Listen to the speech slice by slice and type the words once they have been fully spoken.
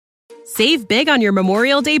Save big on your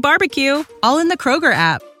Memorial Day barbecue, all in the Kroger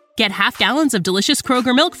app. Get half gallons of delicious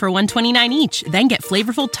Kroger milk for $1.29 each. Then get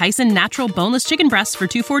flavorful Tyson natural boneless chicken breasts for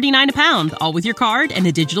 $2.49 a pound, all with your card and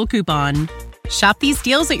a digital coupon. Shop these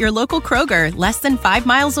deals at your local Kroger, less than 5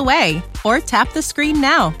 miles away. Or tap the screen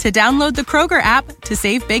now to download the Kroger app to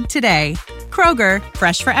save big today. Kroger,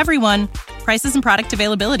 fresh for everyone. Prices and product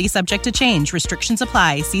availability subject to change. Restrictions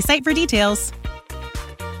apply. See site for details.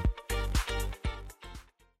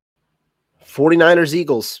 49ers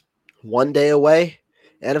Eagles, 1 day away,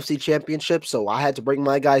 NFC Championship. So I had to bring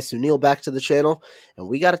my guy Sunil back to the channel, and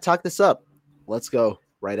we got to talk this up. Let's go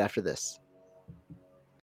right after this.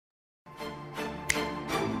 Let's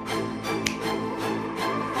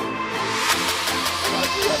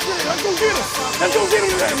go get him. Let's go get him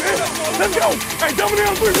today, man. Let's go. Hey, dominate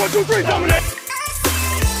on 3. 1, 2, 3. Dominate.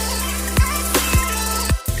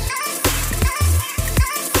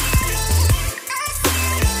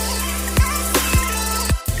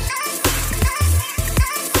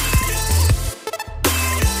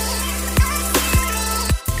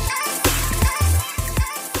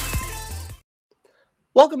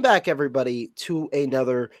 Welcome back, everybody, to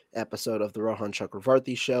another episode of the Rohan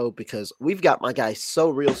Chakravarti Show, because we've got my guy So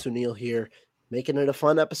Real Sunil here, making it a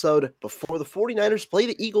fun episode before the 49ers play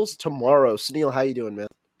the Eagles tomorrow. Sunil, how you doing, man?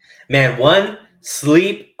 Man, one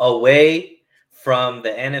sleep away from the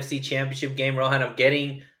NFC Championship game, Rohan. I'm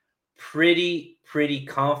getting pretty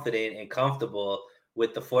confident and comfortable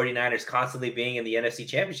with the 49ers constantly being in the NFC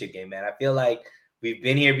Championship game, man. I feel like we've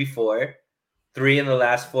been here before, 3 in the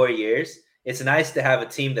last 4 years. It's nice to have a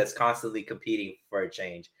team that's constantly competing for a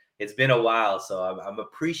change. It's been a while, so I'm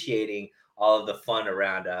appreciating all of the fun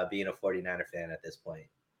around being a 49er fan at this point.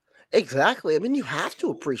 Exactly. I mean, you have to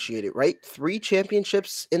appreciate it, right? 3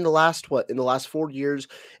 championships in the last 4 years.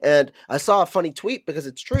 And I saw a funny tweet, because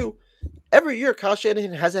it's true. Every year, Kyle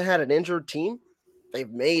Shanahan hasn't had an injured team. They've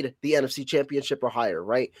made the NFC Championship or higher,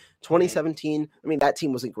 right? 2017, I mean, that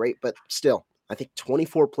team wasn't great, but still, I think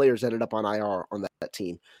 24 players ended up on IR on that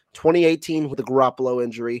team. 2018 with the Garoppolo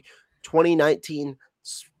injury. 2019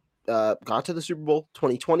 got to the Super Bowl.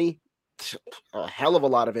 2020, a hell of a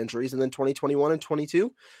lot of injuries. And then 2021 and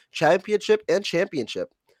 22, championship and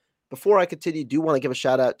championship. Before I continue, do want to give a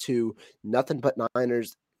shout out to Nothing But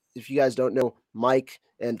Niners. If you guys don't know, Mike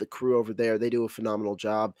and the crew over there, they do a phenomenal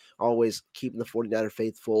job, always keeping the 49er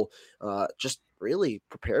faithful, just really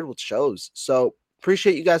prepared with shows. So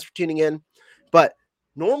appreciate you guys for tuning in. But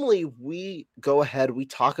normally we go ahead, we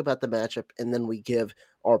talk about the matchup, and then we give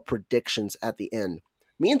our predictions at the end.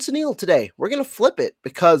 Me and Sunil today, we're going to flip it,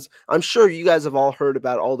 because I'm sure you guys have all heard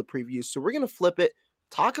about all the previews. So we're going to flip it,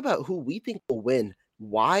 talk about who we think will win,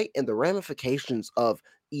 why, and the ramifications of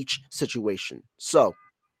each situation. So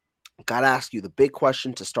got to ask you the big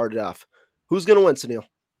question to start it off. Who's going to win, Sunil?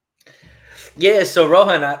 Yeah, so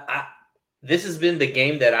Rohan, this has been the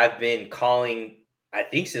game that I've been calling, I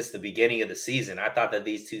think, since the beginning of the season. I thought that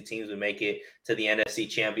these two teams would make it to the NFC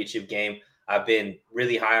Championship game. I've been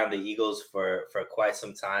really high on the Eagles for quite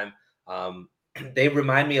some time. They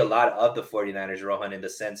remind me a lot of the 49ers, Rohan, in the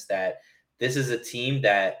sense that this is a team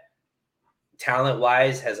that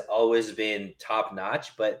talent-wise has always been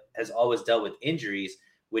top-notch, but has always dealt with injuries,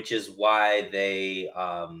 which is why they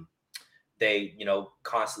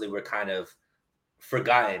constantly were kind of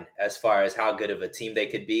forgotten as far as how good of a team they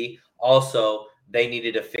could be. Also, they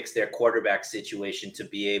needed to fix their quarterback situation to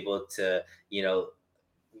be able to,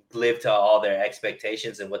 live to all their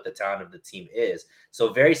expectations and what the talent of the team is.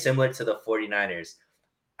 So very similar to the 49ers.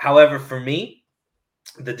 However, for me,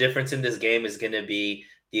 the difference in this game is going to be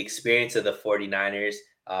the experience of the 49ers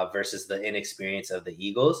versus the inexperience of the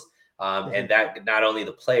Eagles. And that not only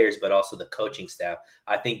the players, but also the coaching staff.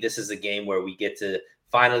 I think this is a game where we get to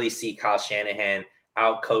finally see Kyle Shanahan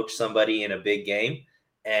out-coach somebody in a big game.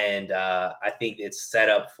 And I think it's set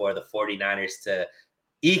up for the 49ers to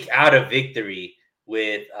eke out a victory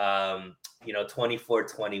with,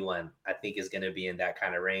 24-21, I think is going to be in that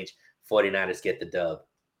kind of range. 49ers get the dub.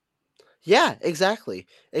 Yeah, exactly.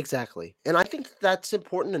 And I think that's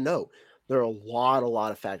important to note. There are a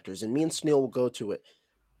lot of factors, and me and Sunil will go to it.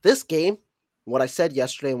 This game, what I said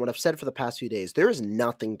yesterday and what I've said for the past few days, there is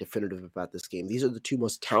nothing definitive about this game. These are the two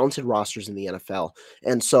most talented rosters in the NFL.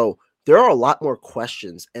 And so there are a lot more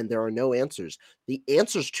questions and there are no answers. The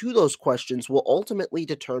answers to those questions will ultimately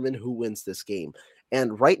determine who wins this game.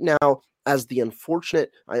 And right now, as the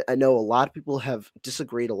unfortunate, I know a lot of people have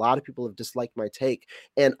disagreed. A lot of people have disliked my take.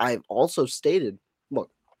 And I've also stated, look,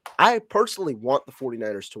 I personally want the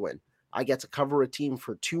 49ers to win. I get to cover a team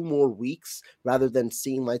for 2 more weeks rather than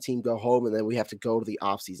seeing my team go home and then we have to go to the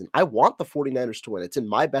offseason. I want the 49ers to win. It's in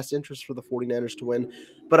my best interest for the 49ers to win.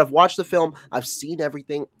 But I've watched the film, I've seen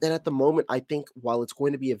everything. And at the moment, I think while it's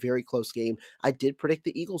going to be a very close game, I did predict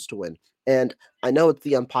the Eagles to win. And I know it's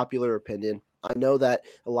the unpopular opinion. I know that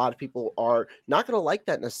a lot of people are not going to like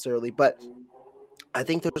that necessarily, but I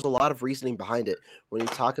think there's a lot of reasoning behind it. When you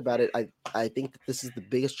talk about it, I think that this is the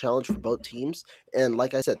biggest challenge for both teams. And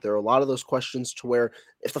like I said, there are a lot of those questions to where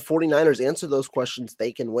if the 49ers answer those questions,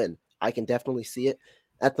 they can win. I can definitely see it.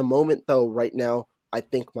 At the moment, though, right now, I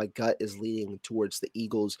think my gut is leaning towards the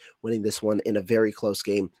Eagles winning this one in a very close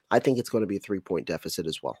game. I think it's going to be a 3-point deficit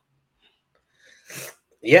as well.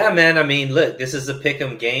 Yeah, man. I mean, look, this is a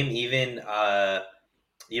pick'em game. Even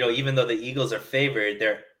even though the Eagles are favored,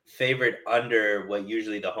 they're favored under what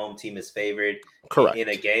usually the home team is favored in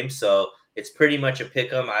a game. So it's pretty much a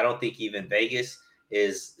pick'em. I don't think even Vegas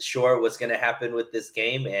is sure what's going to happen with this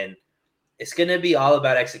game, and it's going to be all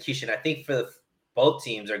about execution. I think both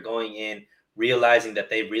teams are going in realizing that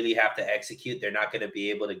they really have to execute. They're not going to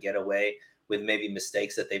be able to get away with maybe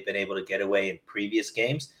mistakes that they've been able to get away in previous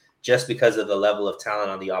games, just because of the level of talent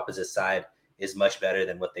on the opposite side is much better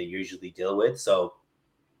than what they usually deal with. So,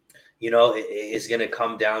 it's going to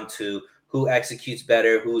come down to who executes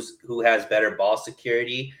better, who has better ball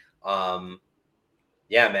security. Yeah,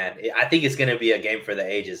 man, I think it's going to be a game for the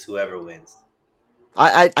ages, whoever wins.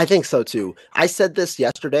 I think so too. I said this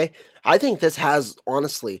yesterday. I think this has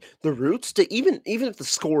honestly the roots to even if the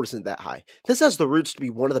score isn't that high, this has the roots to be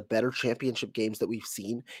one of the better championship games that we've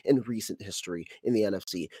seen in recent history in the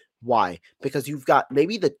NFC. Why? Because you've got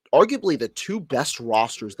maybe arguably the 2 best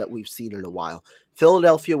rosters that we've seen in a while.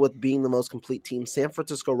 Philadelphia with being the most complete team, San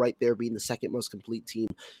Francisco right there being the second most complete team.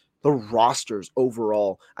 The rosters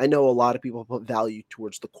overall, I know a lot of people put value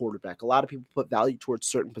towards the quarterback. A lot of people put value towards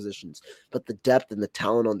certain positions, but the depth and the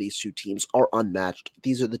talent on these 2 teams are unmatched.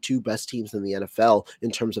 These are the 2 best teams in the NFL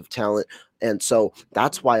in terms of talent. And so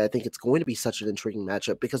that's why I think it's going to be such an intriguing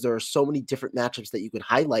matchup, because there are so many different matchups that you could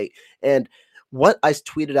highlight. And what I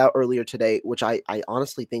tweeted out earlier today, which I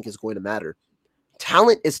honestly think is going to matter,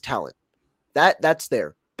 talent is talent. That's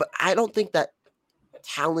there. But I don't think that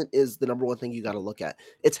talent is the number one thing you got to look at.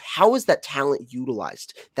 It's how is that talent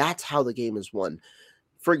utilized? That's how the game is won.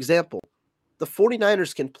 For example, the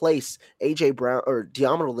 49ers can place AJ Brown or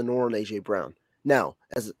Deommodore Lenoir and AJ Brown. Now,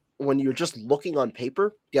 when you're just looking on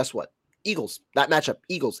paper, guess what? Eagles, that matchup,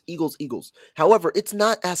 Eagles. However, it's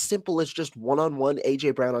not as simple as just one-on-one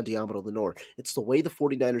AJ Brown on Deommodore Lenoir. It's the way the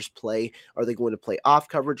 49ers play. Are they going to play off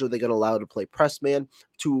coverage? Or are they going to allow to play press man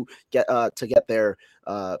to allow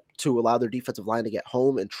their defensive line to get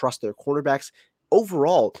home and trust their cornerbacks?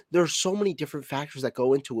 Overall, there's so many different factors that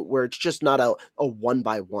go into it where it's just not a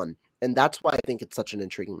 1-by-1. And that's why I think it's such an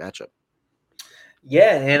intriguing matchup.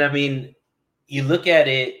 Yeah, and I mean, you look at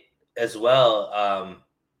it as well.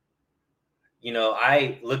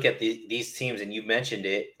 I look at these teams, and you mentioned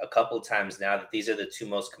it a couple of times now, that these are the 2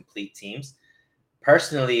 most complete teams.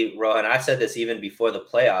 Personally, Rohan, I said this even before the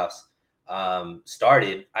playoffs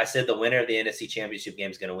started. I said the winner of the NFC Championship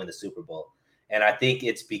game is going to win the Super Bowl. And I think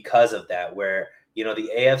it's because of that, where, the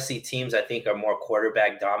AFC teams, I think, are more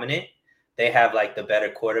quarterback dominant. They have like the better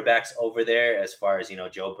quarterbacks over there as far as,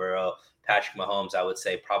 Joe Burrow, Patrick Mahomes, I would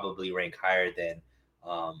say probably rank higher than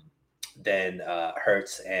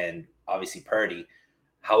Hurts and obviously Purdy.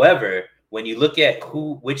 However, when you look at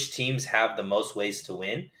which teams have the most ways to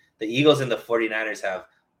win, the Eagles and the 49ers have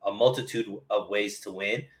a multitude of ways to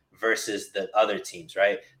win versus the other teams,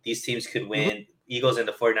 right? These teams could win. Eagles and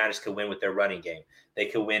the 49ers could win with their running game. They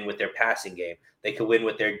could win with their passing game. They could win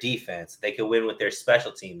with their defense. They could win with their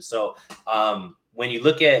special teams. So when you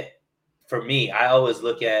look at, for me, I always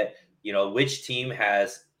look at, which team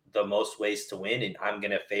has the most ways to win, and I'm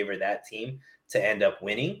going to favor that team to end up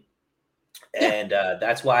winning. And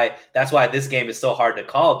that's why this game is so hard to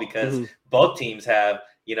call, because both teams have,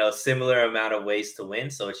 similar amount of ways to win.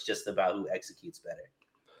 So it's just about who executes better.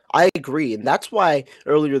 I agree. And that's why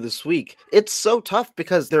earlier this week, it's so tough,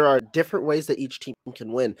 because there are different ways that each team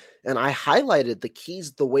can win. And I highlighted the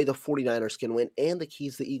keys, the way the 49ers can win, and the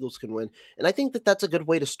keys the Eagles can win. And I think that that's a good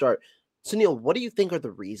way to start. So, Neil, what do you think are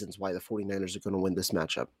the reasons why the 49ers are going to win this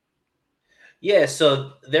matchup? Yeah,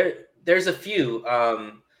 so there's a few.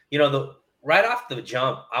 Right off the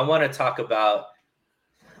jump, I want to talk about,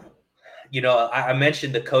 I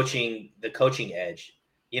mentioned the coaching edge.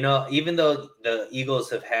 Even though the Eagles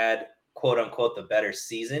have had, quote unquote, the better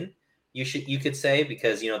season, you could say,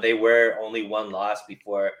 because they were only 1 loss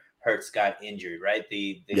before Hurts got injured, right?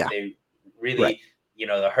 They really, right.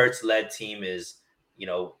 The Hurts led team is,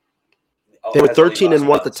 They were has only 13 lost and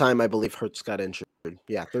 1 at the once. time. I believe Hurts got injured.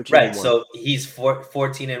 Yeah, 13 Right. and 1. So he's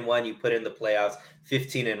 14 and 1. You put in the playoffs,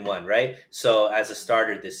 15 and 1, right? So as a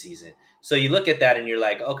starter this season. So you look at that and you're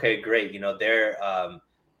like, okay, great. They're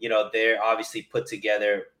obviously put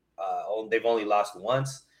together. They've only lost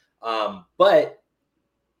once. But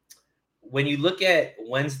when you look at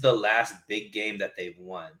when's the last big game that they've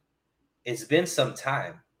won, it's been some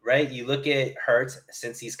time, right? You look at Hurts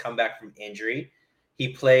since he's come back from injury. He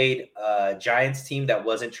played a Giants team that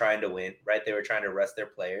wasn't trying to win, right? They were trying to rest their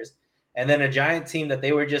players. And then a Giant team that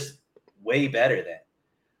they were just way better than.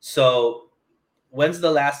 So when's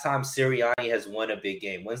the last time Sirianni has won a big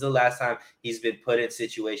game? When's the last time he's been put in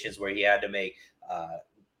situations where he had to make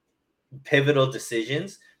pivotal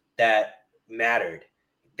decisions that mattered?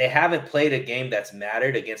 They haven't played a game that's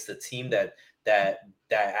mattered against a team that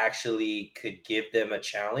actually could give them a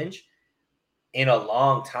challenge in a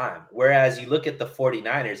long time. Whereas you look at the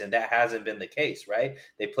 49ers, and that hasn't been the case, right?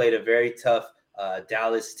 They played a very tough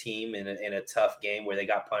Dallas team in a tough game where they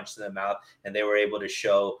got punched in the mouth, and they were able to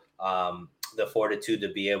show the fortitude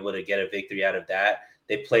to be able to get a victory out of that.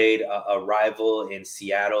 They played a rival in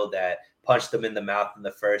Seattle that punched them in the mouth in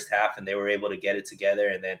the first half, and they were able to get it together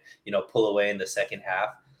and then, pull away in the second half.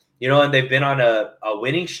 And they've been on a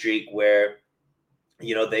winning streak where,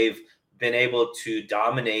 they've been able to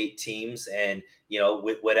dominate teams and,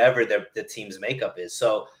 with whatever the team's makeup is.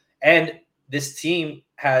 So, and this team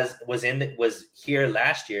was here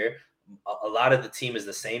last year. A lot of the team is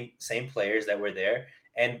the same players that were there.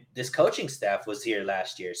 And this coaching staff was here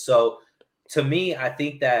last year. So to me, I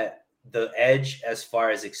think that the edge as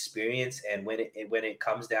far as experience and when it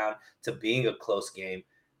comes down to being a close game,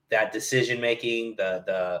 that decision-making,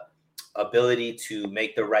 the ability to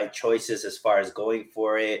make the right choices as far as going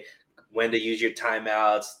for it, when to use your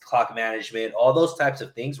timeouts, clock management, all those types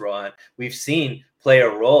of things, Rohan, we've seen play a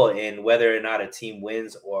role in whether or not a team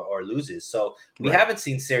wins or loses. So we haven't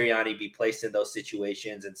seen Sirianni be placed in those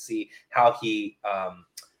situations and see how he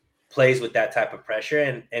plays with that type of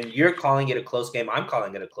pressure. And you're calling it a close game. I'm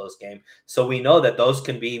calling it a close game. So we know that those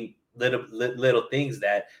can be little things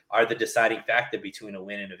that are the deciding factor between a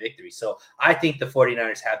win and a victory. So I think the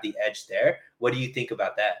 49ers have the edge there. What do you think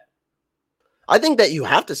about that? I think that you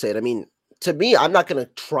have to say it. I mean, to me, I'm not going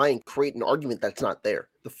to try and create an argument that's not there.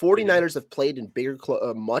 The 49ers have played in bigger,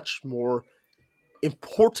 much more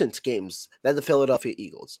important games than the Philadelphia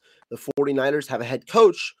Eagles. The 49ers have a head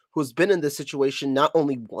coach who's been in this situation not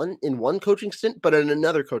only in one coaching stint, but in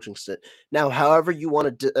another coaching stint. Now, however you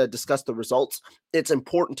want to discuss the results, it's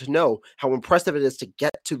important to know how impressive it is to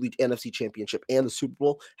get to the NFC Championship and the Super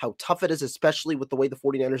Bowl, how tough it is, especially with the way the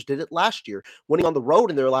 49ers did it last year, winning on the road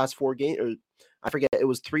in their last 4 games, or I forget, it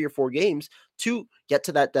was 3 or 4 games to get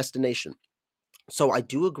to that destination. So I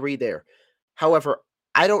do agree there. However,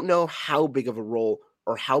 I don't know how big of a role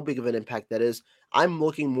or how big of an impact that is. I'm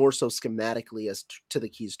looking more so schematically as to the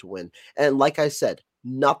keys to win. And like I said,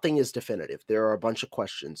 nothing is definitive. There are a bunch of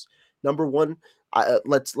questions. Number one,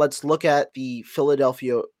 let's look at the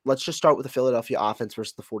Philadelphia. Let's just start with the Philadelphia offense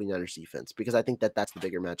versus the 49ers defense, because I think that that's the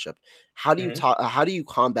bigger matchup. How do you how do you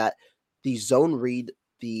combat the zone read,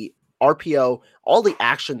 the RPO, all the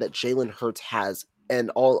action that Jalen Hurts has, and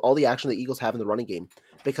all the action the Eagles have in the running game?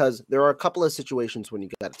 Because there are a couple of situations when you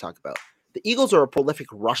got to talk about. The Eagles are a prolific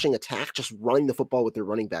rushing attack, just running the football with their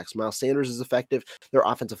running backs. Miles Sanders is effective. Their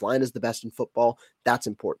offensive line is the best in football. That's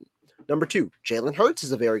important. Number 2, Jalen Hurts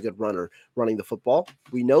is a very good runner running the football.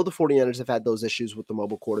 We know the 49ers have had those issues with the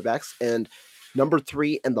mobile quarterbacks. And number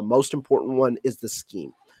 3, and the most important one, is the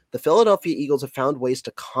scheme. The Philadelphia Eagles have found ways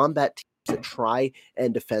to combat teams that try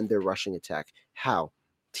and defend their rushing attack. How?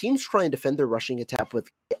 Teams try and defend their rushing attack with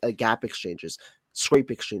gap exchanges,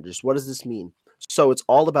 scrape exchanges. What does this mean? So it's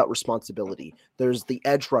all about responsibility. There's the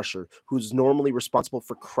edge rusher who's normally responsible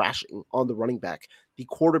for crashing on the running back. The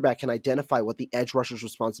quarterback can identify what the edge rusher's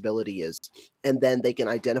responsibility is, and then they can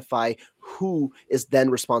identify who is then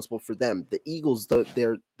responsible for them. The Eagles,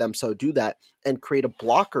 so do that and create a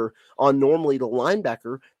blocker on normally the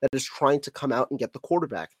linebacker that is trying to come out and get the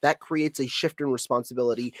quarterback. That creates a shift in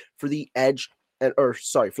responsibility for the edge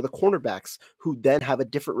for the cornerbacks, who then have a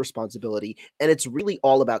different responsibility. And it's really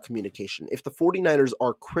all about communication. If the 49ers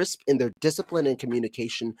are crisp in their discipline and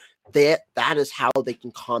communication, that is how they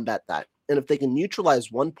can combat that. And if they can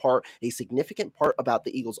neutralize one part, a significant part about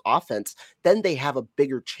the Eagles' offense, then they have a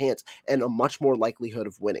bigger chance and a much more likelihood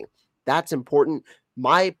of winning. That's important.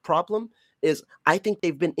 My problem is I think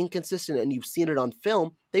they've been inconsistent, and you've seen it on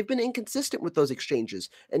film. They've been inconsistent with those exchanges,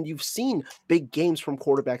 and you've seen big games from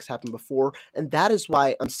quarterbacks happen before, and that is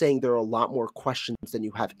why I'm saying there are a lot more questions than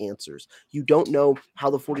you have answers. You don't know how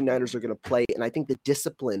the 49ers are going to play, and I think the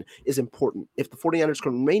discipline is important. If the 49ers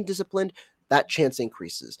can remain disciplined, that chance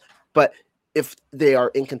increases. But if they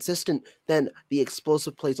are inconsistent, then the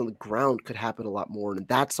explosive plays on the ground could happen a lot more, and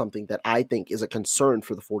that's something that I think is a concern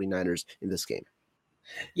for the 49ers in this game.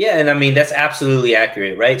 Yeah, and I mean that's absolutely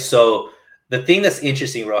accurate, right? So the thing that's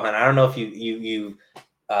interesting, Rohan, I don't know if you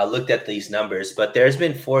looked at these numbers, but there's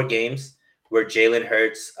been 4 games where Jalen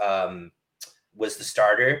Hurts was the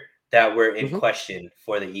starter that were in question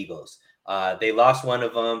for the Eagles. They lost one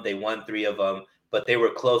of them, they won 3 of them, but they were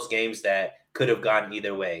close games that could have gone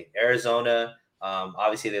either way. Arizona,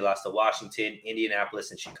 obviously they lost to Washington,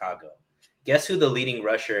 Indianapolis, and Chicago. Guess who the leading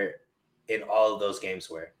rusher in all of those games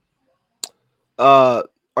were?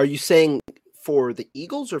 Are you saying for the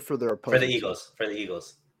Eagles or for their opponents? For the Eagles. For the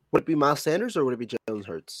Eagles. Would it be Miles Sanders or would it be Jalen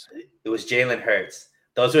Hurts? It was Jalen Hurts.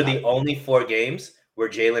 Those are the only 4 games where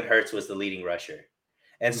Jalen Hurts was the leading rusher.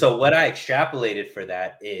 And so what I extrapolated for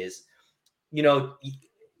that is, you know,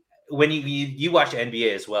 when you watch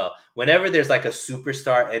NBA as well, whenever there's like a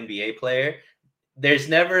superstar NBA player, there's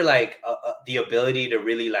never like the ability to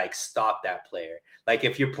really like stop that player. Like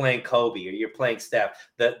if you're playing Kobe or you're playing Steph,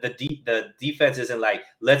 the defense isn't like,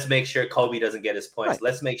 let's make sure Kobe doesn't get his points. Right.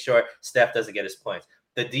 Let's make sure Steph doesn't get his points.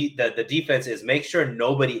 The defense is make sure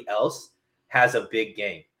nobody else has a big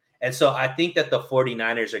game. And so I think that the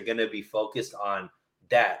 49ers are going to be focused on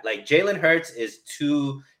that. Like Jalen Hurts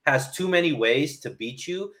has too many ways to beat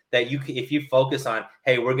you that if you focus on,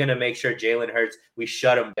 hey, we're going to make sure Jalen Hurts, we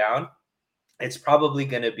shut him down, it's probably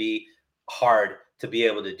going to be hard to be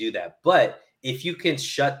able to do that. But if you can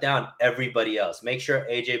shut down everybody else, make sure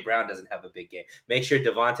A.J. Brown doesn't have a big game, make sure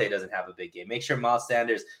Devontae doesn't have a big game, make sure Miles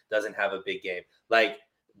Sanders doesn't have a big game. Like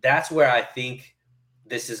that's where I think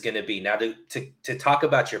this is going to be. Now to talk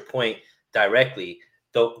about your point directly,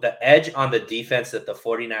 the edge on the defense that the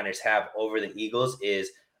 49ers have over the Eagles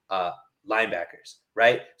is linebackers,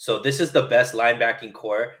 right? So this is the best linebacking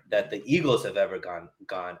core that the Eagles have ever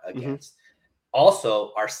gone against.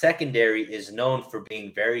 Also, our secondary is known for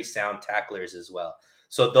being very sound tacklers as well.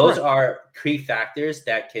 So those are key factors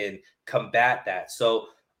that can combat that. So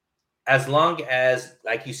as long as,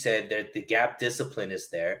 like you said, the gap discipline is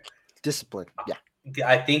there. Discipline, yeah.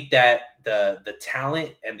 I think that the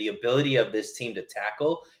talent and the ability of this team to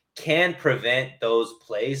tackle can prevent those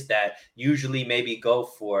plays that usually maybe go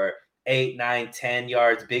for 8, 9, 10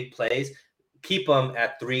 yards, big plays. Keep them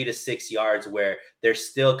at 3 to 6 yards where they're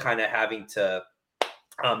still kind of having to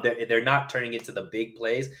they're not turning into the big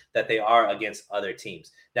plays that they are against other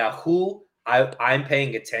teams. Now, who I'm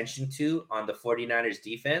paying attention to on the 49ers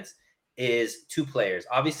defense is 2 players.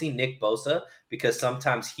 Obviously, Nick Bosa, because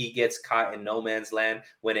sometimes he gets caught in no man's land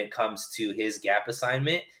when it comes to his gap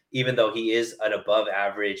assignment, even though he is an above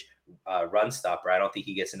average run stopper. I don't think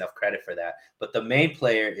he gets enough credit for that. But the main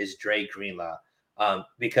player is Dre Greenlaw.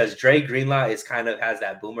 Because Dre Greenlaw has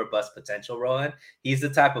that boomer bust potential, Rohan. He's the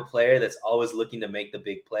type of player that's always looking to make the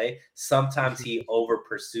big play. Sometimes he over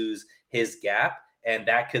pursues his gap, and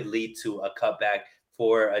that could lead to a cutback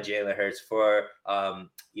for a Jalen Hurts, for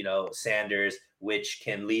Sanders, which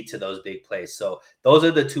can lead to those big plays. So those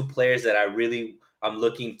are the 2 players that I'm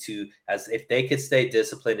looking to, as if they could stay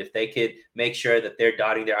disciplined, if they could make sure that they're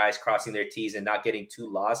dotting their I's, crossing their T's, and not getting too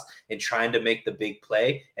lost in trying to make the big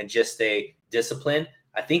play and just stay disciplined.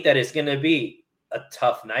 I think that it's going to be a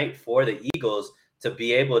tough night for the Eagles to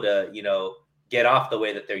be able to, get off the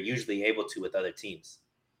way that they're usually able to with other teams.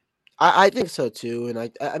 I think so too.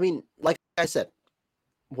 And I mean, like I said,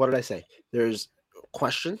 what did I say? There's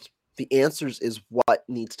questions. The answers is what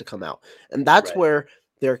needs to come out. And that's where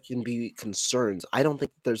there can be concerns. I don't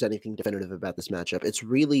think there's anything definitive about this matchup. It's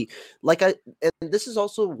really and this is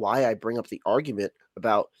also why I bring up the argument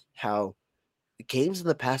about how games in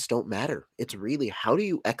the past don't matter. It's really, how do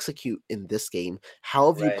you execute in this game?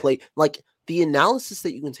 How have you played? Like the analysis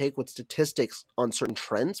that you can take with statistics on certain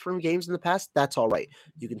trends from games in the past, that's all right.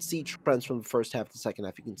 You can see trends from the first half to the second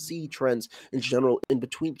half. You can see trends in general in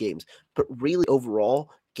between games. But really, overall,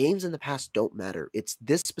 games in the past don't matter. It's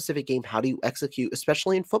this specific game. How do you execute,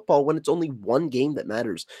 especially in football when it's only one game that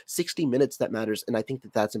matters, 60 minutes that matters. And I think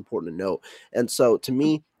that that's important to know. And so to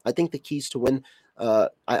me, I think the keys to win,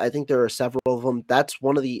 I think there are several of them. That's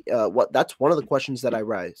one of the questions that I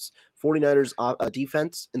raise. 49ers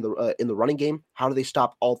defense in the running game. How do they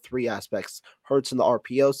stop all 3 aspects? Hurts in the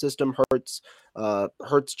RPO system,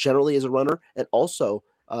 Hurts generally as a runner, and also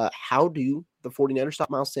how do the 49ers stop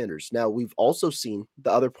Miles Sanders. Now, we've also seen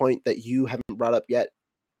the other point that you haven't brought up yet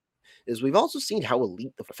is we've also seen how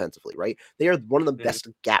elite the offensively, right? They are one of the best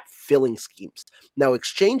gap filling schemes. Now,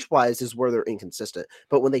 exchange wise is where they're inconsistent,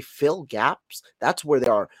 but when they fill gaps, that's where they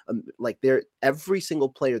are. They're every single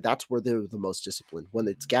player. That's where they're the most disciplined. When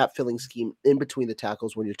it's gap filling scheme in between the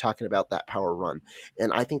tackles, when you're talking about that power run,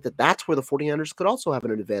 and I think that that's where the 49ers could also have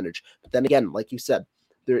an advantage. But then again, like you said,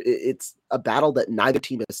 it's a battle that neither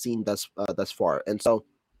team has seen thus far, and so.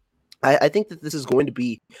 I think that this is going to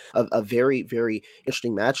be a very, very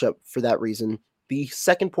interesting matchup for that reason. The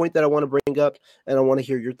second point that I want to bring up, and I want to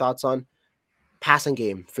hear your thoughts on, passing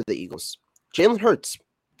game for the Eagles. Jalen Hurts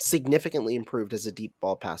significantly improved as a deep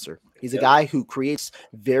ball passer. He's a guy who creates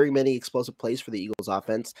very many explosive plays for the Eagles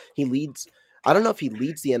offense. He leads, I don't know if he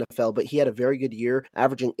leads the NFL, but he had a very good year,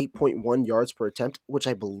 averaging 8.1 yards per attempt, which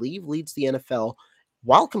I believe leads the NFL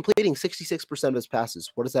while completing 66% of his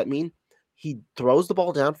passes. What does that mean? He throws the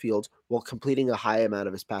ball downfield while completing a high amount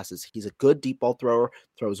of his passes. He's a good deep ball thrower,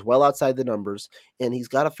 throws well outside the numbers, and he's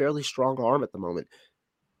got a fairly strong arm at the moment.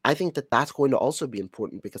 I think that that's going to also be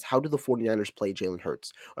important because how do the 49ers play Jalen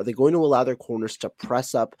Hurts? Are they going to allow their corners to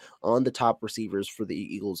press up on the top receivers for the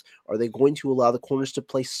Eagles? Are they going to allow the corners to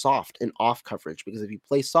play soft and off coverage? Because if you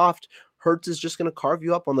play soft, Hurts is just going to carve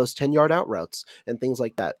you up on those 10-yard out routes and things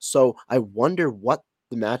like that. So I wonder what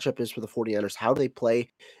the matchup is for the 49ers. How do they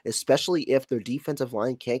play, especially if their defensive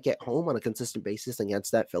line can't get home on a consistent basis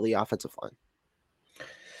against that Philly offensive line?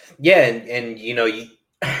 Yeah, and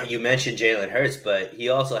you mentioned Jalen Hurts, but he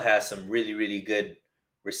also has some really, really good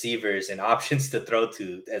receivers and options to throw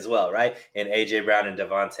to as well, right? And AJ Brown and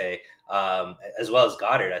Devontae, as well as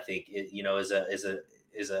Goddard, I think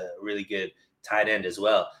is a really good tight end as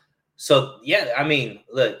well. So yeah, I mean,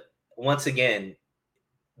 look, once again,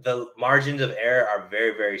 the margins of error are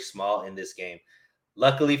very, very small in this game.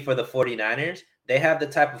 Luckily for the 49ers, they have the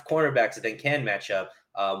type of cornerbacks that they can match up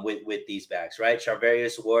with these backs, right?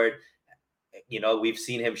 Charvarius Ward, we've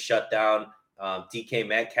seen him shut down DK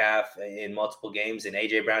Metcalf in multiple games, and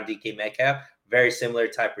AJ Brown, DK Metcalf, very similar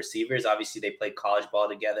type receivers. Obviously, they play college ball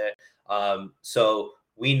together. So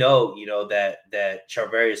we know, that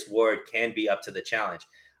Charvarius Ward can be up to the challenge.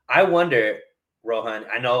 I wonder, Rohan,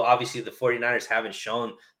 I know obviously the 49ers haven't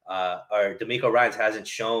shown or DeMeco Ryans hasn't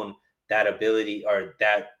shown that ability or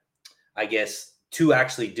that, I guess, to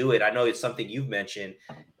actually do it. I know it's something you've mentioned.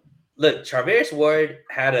 Look, Charvarius Ward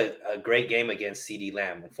had a great game against CeeDee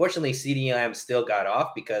Lamb. Unfortunately, CeeDee Lamb still got off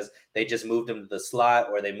because they just moved him to the slot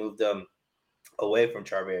or they moved him away from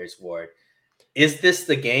Charvarius Ward. Is this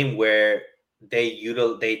the game where they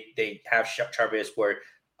have Charvarius Ward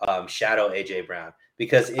shadow AJ Brown?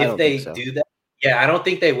 Because if they do that, yeah, I don't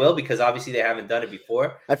think they will because obviously they haven't done it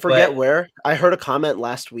before. I forget where. I heard a comment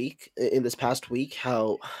last week, in this past week,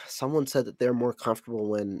 how someone said that they're more comfortable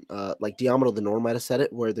when, like Diamond the Norm might have said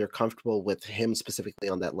it, where they're comfortable with him specifically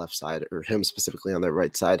on that left side or him specifically on that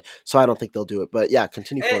right side. So I don't think they'll do it. But yeah,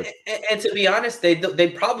 continue forward. And to be honest,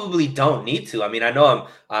 they probably don't need to. I mean, I know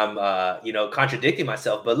I'm contradicting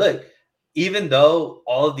myself, but look, even though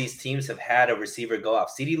all of these teams have had a receiver go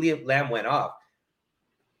off, CeeDee Lamb went off.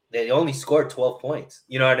 They only scored 12 points.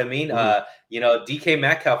 You know what I mean? Mm-hmm. DK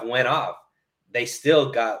Metcalf went off. They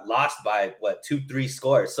still got lost by 2-3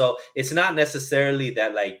 scores. So it's not necessarily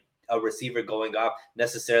that like a receiver going off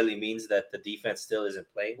necessarily means that the defense still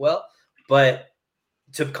isn't playing well. But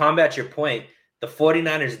to combat your point, the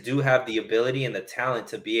 49ers do have the ability and the talent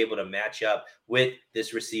to be able to match up with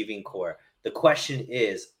this receiving core. The question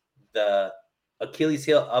is, the Achilles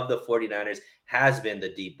heel of the 49ers has been the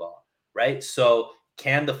deep ball, right? So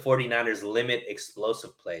can the 49ers limit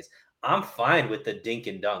explosive plays? I'm fine with the dink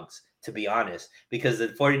and dunks, to be honest, because the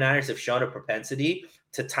 49ers have shown a propensity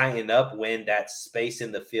to tighten up when that space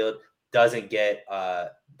in the field doesn't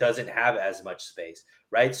have as much space,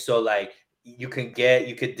 right? So like you could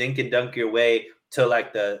dink and dunk your way to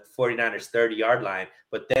like the 49ers 30-yard line,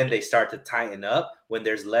 but then they start to tighten up when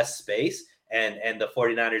there's less space and the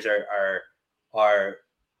 49ers are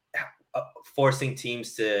forcing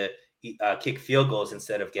teams to kick field goals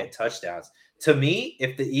instead of get touchdowns. To me,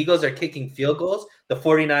 if the Eagles are kicking field goals, the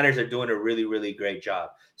 49ers are doing a really, really great job.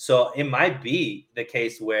 So it might be the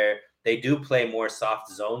case where they do play more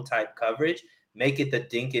soft zone type coverage, make it the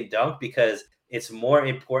dink and dunk, because it's more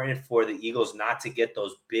important for the Eagles not to get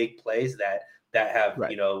those big plays that have,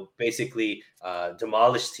 right, basically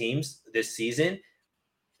demolished teams this season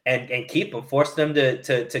and keep them, force them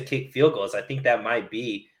to kick field goals. I think that might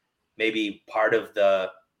be maybe part of the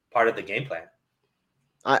game plan.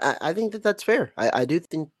 I think that's fair. I do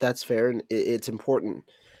think that's fair, and it's important.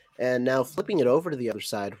 And now flipping it over to the other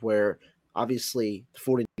side, where obviously the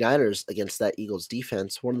 49ers against that Eagles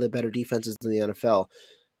defense, one of the better defenses in the NFL.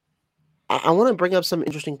 I want to bring up some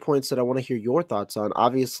interesting points that I want to hear your thoughts on.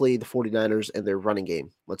 Obviously, the 49ers and their running game.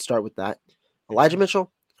 Let's start with that. Elijah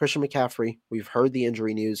Mitchell, Christian McCaffrey. We've heard the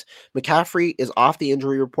injury news. McCaffrey is off the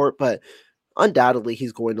injury report, but undoubtedly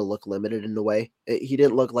he's going to look limited in a way. He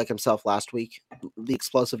didn't look like himself last week. The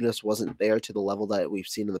explosiveness wasn't there to the level that we've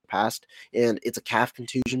seen in the past. And it's a calf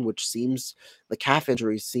contusion, which seems the calf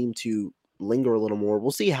injuries seem to linger a little more.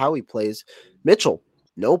 We'll see how he plays. Mitchell,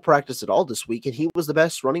 no practice at all this week, and he was the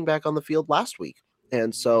best running back on the field last week.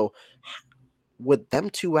 And so with them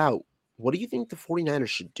two out, what do you think the 49ers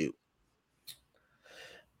should do?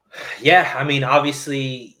 Yeah, I mean,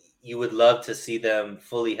 obviously you would love to see them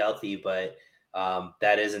fully healthy, but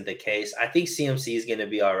that isn't the case. I think CMC is going to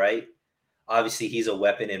be all right. Obviously, he's a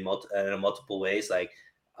weapon in multiple ways. Like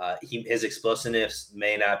his explosiveness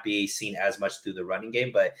may not be seen as much through the running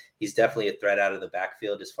game, but he's definitely a threat out of the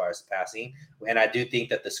backfield as far as passing. And I do think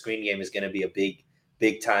that the screen game is going to be a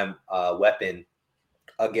big time weapon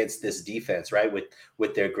against this defense, right?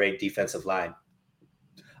 With their great defensive line.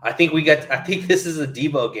 I think this is a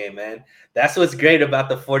Debo game, man. That's what's great about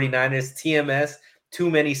the 49ers. TMS, too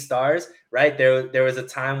many stars, right? There was a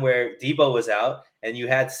time where Debo was out and you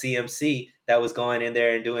had CMC that was going in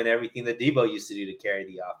there and doing everything that Debo used to do to carry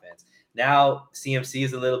the offense. Now CMC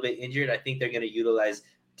is a little bit injured. I think they're going to utilize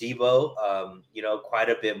Debo, quite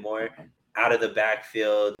a bit more out of the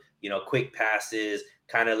backfield, quick passes,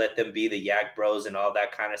 kind of let them be the yak bros and all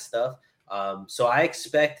that kind of stuff. So I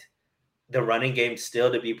expect the running game still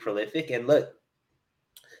to be prolific. And look,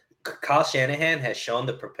 Kyle Shanahan has shown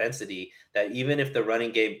the propensity that even if the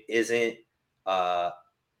running game isn't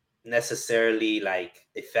necessarily like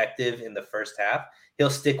effective in the first half, he'll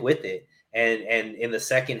stick with it. And in the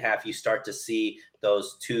second half, you start to see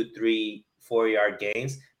those 2, 3, 4-yard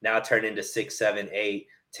gains now turn into 6, 7, 8,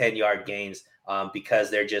 10-yard gains because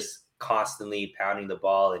they're just constantly pounding the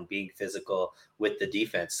ball and being physical with the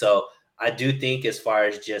defense. So I do think as far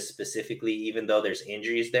as just specifically, even though there's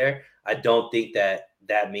injuries there, I don't think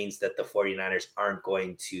that means that the 49ers aren't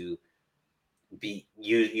going to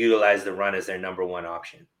utilize the run as their number one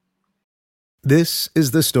option. This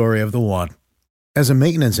is the story of the one. As a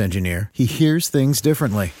maintenance engineer, he hears things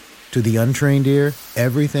differently. To the untrained ear,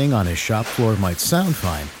 everything on his shop floor might sound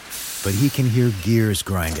fine, but he can hear gears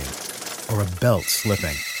grinding or a belt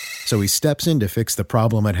slipping. So he steps in to fix the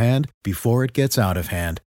problem at hand before it gets out of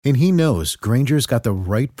hand. And he knows Grainger's got the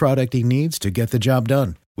right product he needs to get the job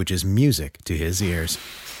done, which is music to his ears.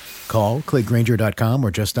 Call, click Grainger.com, or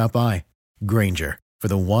just stop by. Grainger, for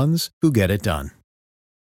the ones who get it done.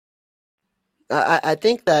 I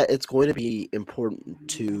think that it's going to be important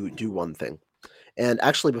to do one thing. And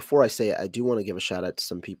actually, before I say it, I do want to give a shout out to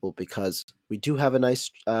some people because we do have a nice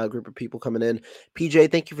group of people coming in. PJ,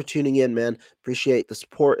 thank you for tuning in, man. Appreciate the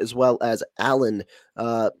support, as well as Alan.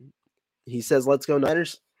 He says, let's go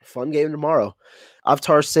Niners. Fun game tomorrow.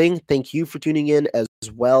 Avtar Singh, thank you for tuning in as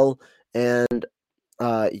well. And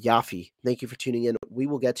Yafi, thank you for tuning in. We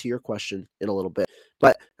will get to your question in a little bit.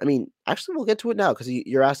 But, I mean, actually, we'll get to it now because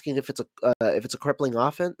you're asking if it's a crippling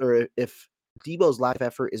offense or if Debo's lack of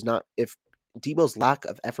effort if Debo's lack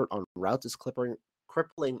of effort on routes is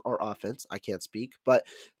crippling our offense. I can't speak. But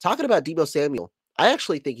talking about Debo Samuel, I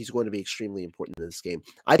actually think he's going to be extremely important in this game.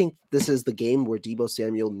 I think this is the game where Debo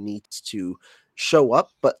Samuel needs to show up,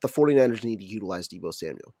 but the 49ers need to utilize Debo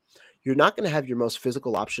Samuel. You're not going to have your most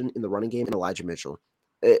physical option in the running game in Elijah Mitchell.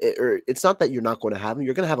 It's not that you're not going to have him.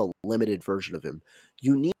 You're going to have a limited version of him.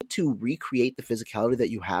 You need to recreate the physicality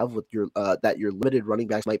that you have with your that your limited running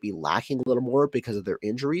backs might be lacking a little more because of their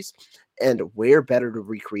injuries. And where better to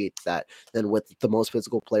recreate that than with the most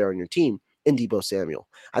physical player on your team in Debo Samuel.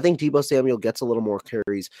 I think Debo Samuel gets a little more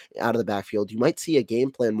carries out of the backfield. You might see a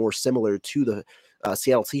game plan more similar to the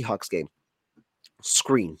Seattle Seahawks game.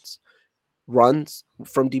 Screens, runs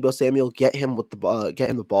from Debo Samuel, get him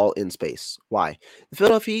the ball in space. Why? The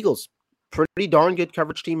Philadelphia Eagles, pretty darn good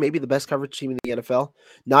coverage team, maybe the best coverage team in the NFL.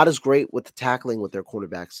 Not as great with the tackling with their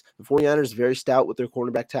cornerbacks. The 49ers very stout with their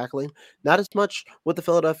cornerback tackling. Not as much with the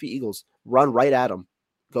Philadelphia Eagles. Run right at them.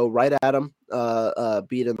 Go right at them,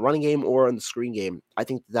 be it in the running game or in the screen game. I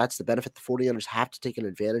think that's the benefit the 49ers have to take an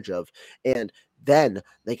advantage of. And then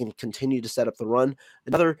they can continue to set up the run.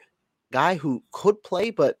 Another guy who could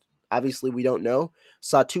play, but obviously we don't know,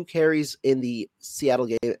 saw 2 carries in the Seattle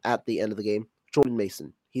game at the end of the game. Jordan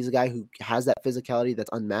Mason. He's a guy who has that physicality that's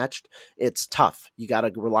unmatched. It's tough. You got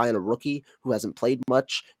to rely on a rookie who hasn't played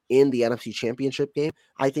much in the NFC Championship game.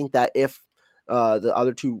 I think that if the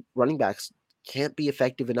other 2 running backs can't be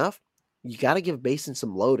effective enough, you got to give Mason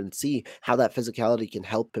some load and see how that physicality can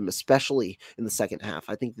help him, especially in the second half.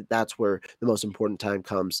 I think that that's where the most important time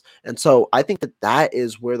comes. And so I think that that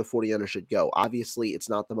is where the 49ers should go. Obviously, it's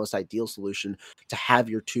not the most ideal solution to have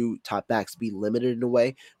your two top backs be limited in a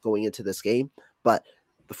way going into this game, but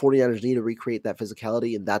the 49ers need to recreate that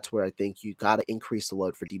physicality, and that's where I think you got to increase the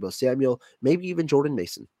load for Deebo Samuel, maybe even Jordan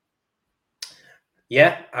Mason.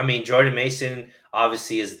 Yeah, I mean, Jordan Mason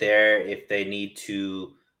obviously is there if they need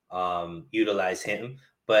to utilize him.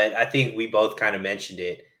 But I think we both kind of mentioned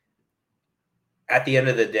it. At the end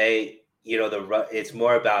of the day, it's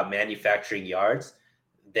more about manufacturing yards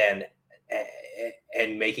than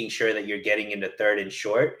and making sure that you're getting into third and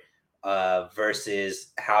short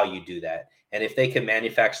versus how you do that. And if they can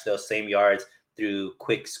manufacture those same yards through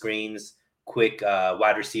quick screens, quick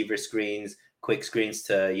wide receiver screens, quick screens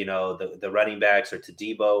to the running backs or to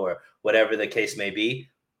Deebo or whatever the case may be,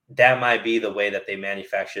 that might be the way that they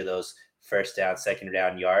manufacture those first down, second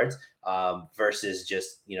down yards versus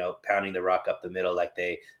just pounding the rock up the middle like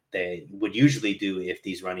they would usually do if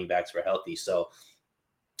these running backs were healthy. So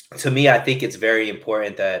to me, I think it's very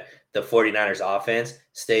important that the 49ers offense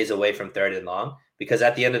stays away from third and long, because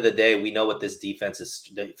at the end of the day, we know what this defense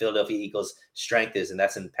is, the Philadelphia Eagles' strength is, and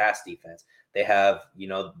that's in pass defense. They have,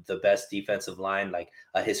 the best defensive line, like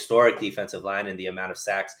a historic defensive line in the amount of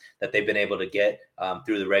sacks that they've been able to get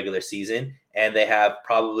through the regular season. And they have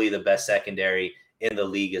probably the best secondary in the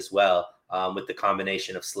league as well with the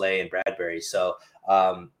combination of Slay and Bradbury. So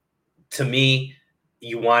to me,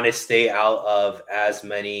 you want to stay out of as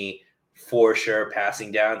many for sure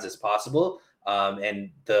passing downs as possible.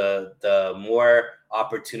 And the more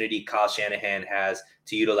opportunity Kyle Shanahan has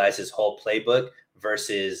to utilize his whole playbook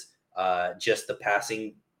versus just the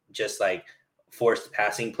passing, just like forced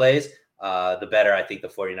passing plays, the better I think the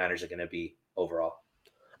 49ers are going to be overall.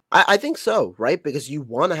 I think so, right? Because you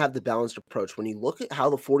want to have the balanced approach. When you look at how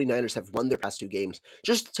the 49ers have won their past two games,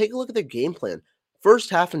 just take a look at their game plan.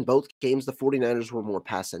 First half in both games, the 49ers were more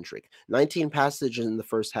pass-centric. 19 passages in the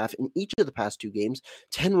first half in each of the past two games,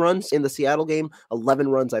 10 runs in the Seattle game, 11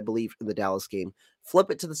 runs, I believe, in the Dallas game.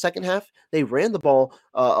 Flip it to the second half, they ran the ball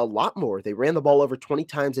a lot more. They ran the ball over 20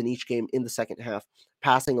 times in each game in the second half,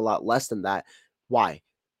 passing a lot less than that. Why?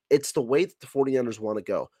 It's the way that the 49ers want to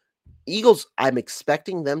go. Eagles, I'm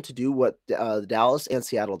expecting them to do what Dallas and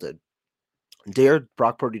Seattle did. Dare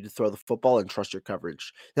Brock Purdy to throw the football and trust your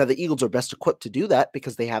coverage. Now, the Eagles are best equipped to do that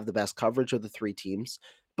because they have the best coverage of the three teams.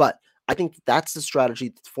 But I think that's the strategy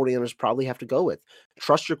that the 49ers probably have to go with.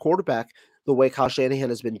 Trust your quarterback the way Kyle Shanahan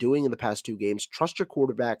has been doing in the past two games. Trust your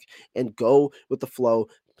quarterback and go with the flow.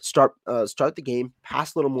 Start the game,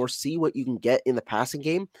 pass a little more, see what you can get in the passing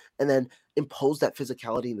game, and then impose that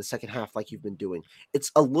physicality in the second half like you've been doing.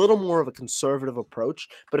 It's a little more of a conservative approach,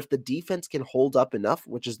 but if the defense can hold up enough,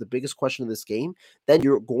 which is the biggest question of this game, then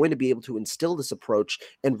you're going to be able to instill this approach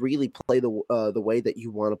and really play the way that you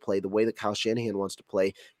want to play, the way that Kyle Shanahan wants to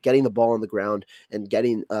play, getting the ball on the ground and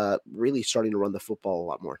getting really starting to run the football a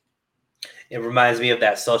lot more. It reminds me of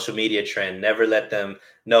that social media trend. Never let them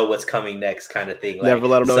know what's coming next kind of thing. Never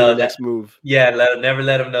let them know your next move. Yeah, never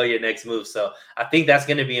let them know your next move. So I think that's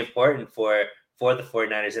going to be important for the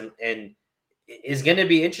 49ers. And it's going to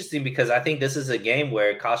be interesting because I think this is a game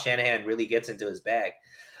where Kyle Shanahan really gets into his bag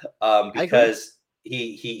because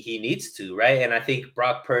he needs to, right? And I think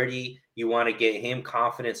Brock Purdy, you want to get him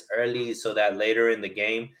confidence early so that later in the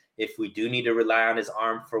game, if we do need to rely on his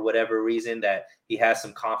arm for whatever reason, that he has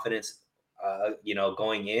some confidence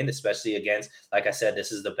going in, especially against, like I said,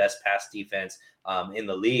 this is the best pass defense in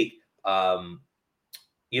the league.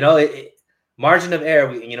 Margin of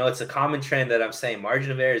error, it's a common trend that I'm saying.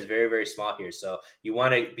 Margin of error is very, very small here. So you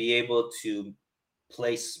want to be able to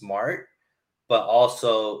play smart, but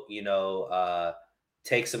also,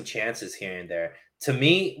 take some chances here and there. To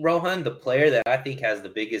me, Rohan, the player that I think has the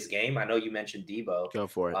biggest game, I know you mentioned Deebo. Go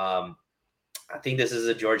for it. I think this is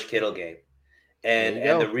a George Kittle game.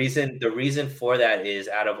 And the reason for that is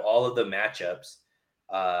out of all of the matchups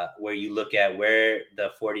where you look at where the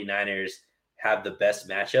 49ers have the best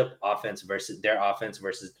matchup, offense versus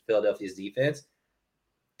Philadelphia's defense,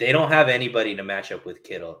 they don't have anybody to match up with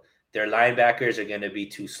Kittle. Their linebackers are going to be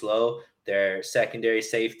too slow. Their secondary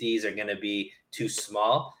safeties are going to be too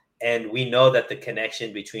small. And we know that the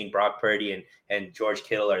connection between Brock Purdy and George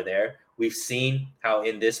Kittle are there. We've seen how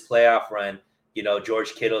in this playoff run,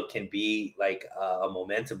 George Kittle can be like a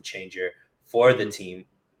momentum changer for the team.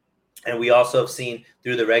 And we also have seen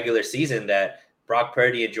through the regular season that Brock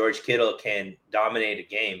Purdy and George Kittle can dominate a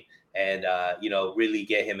game and, really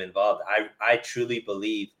get him involved. I truly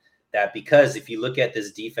believe that because if you look at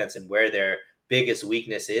this defense and where their biggest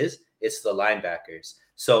weakness is, it's the linebackers.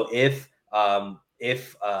 So if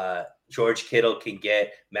George Kittle can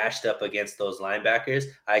get matched up against those linebackers,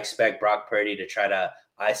 I expect Brock Purdy to try to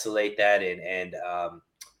isolate that and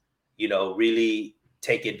really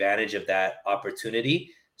take advantage of that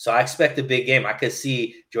opportunity. So I expect a big game. I could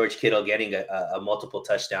see George Kittle getting a multiple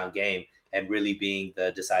touchdown game and really being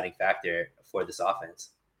the deciding factor for this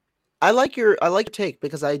offense. I like your take,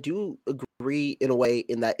 because I do agree in a way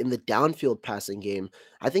in that in the downfield passing game,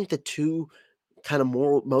 I think the two kind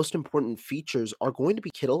of most important features are going to be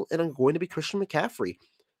Kittle and are going to be Christian McCaffrey.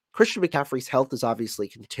 Christian McCaffrey's health is obviously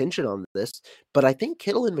contingent on this, but I think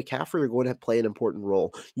Kittle and McCaffrey are going to play an important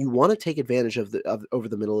role. You want to take advantage of over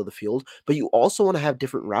the middle of the field, but you also want to have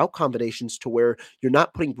different route combinations to where you're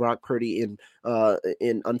not putting Brock Purdy in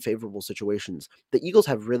unfavorable situations. The Eagles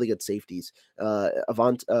have really good safeties.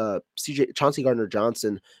 Chauncey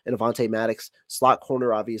Gardner-Johnson and Avonte Maddox, slot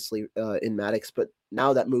corner obviously in Maddox, but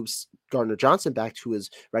now that moves Gardner-Johnson back to his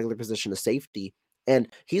regular position of safety.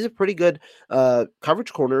 And he's a pretty good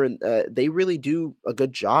coverage corner, and they really do a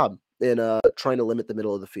good job in trying to limit the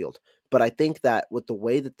middle of the field. But I think that with the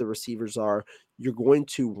way that the receivers are, you're going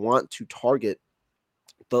to want to target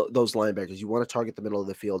those linebackers. You want to target the middle of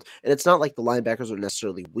the field. And it's not like the linebackers are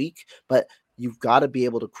necessarily weak, but you've got to be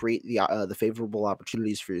able to create the favorable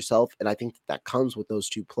opportunities for yourself. And I think that comes with those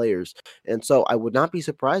two players. And so I would not be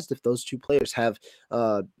surprised if those two players have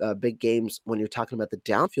big games when you're talking about the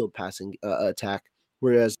downfield passing attack,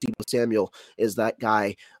 whereas Deebo Samuel is that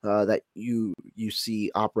guy that you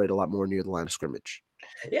see operate a lot more near the line of scrimmage.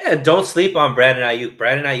 Yeah, don't sleep on Brandon Ayuk.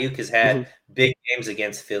 Brandon Ayuk has had big games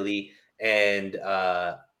against Philly, and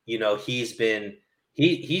he's been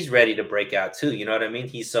he's ready to break out too. You know what I mean?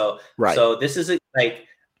 So this is I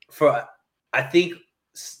think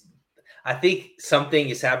something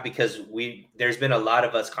is happening because there's been a lot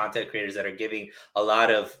of us content creators that are giving a lot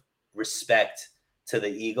of respect to the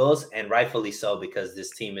Eagles, and rightfully so, because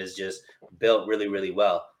this team is just built really, really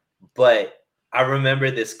well. But I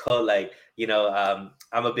remember this quote,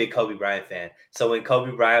 I'm a big Kobe Bryant fan. So when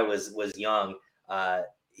Kobe Bryant was young,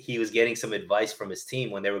 he was getting some advice from his team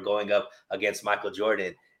when they were going up against Michael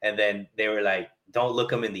Jordan. And then they were like, don't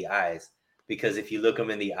look him in the eyes, because if you look him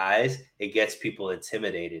in the eyes, it gets people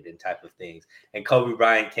intimidated and type of things. And Kobe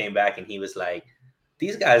Bryant came back and he was like,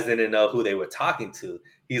 these guys didn't know who they were talking to.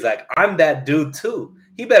 He's like, I'm that dude too.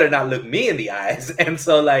 He better not look me in the eyes. And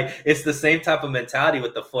so it's the same type of mentality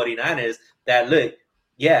with the 49ers that, look,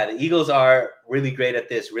 yeah, the Eagles are really great at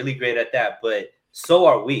this, really great at that, but so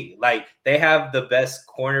are we. They have the best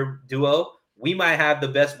corner duo. We might have the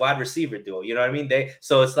best wide receiver duo. You know what I mean?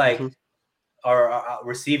 So it's our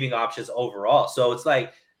receiving options overall. So it's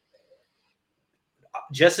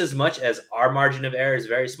just as much as our margin of error is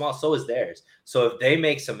very small, so is theirs. So if they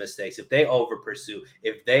make some mistakes, if they over pursue,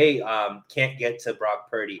 if they can't get to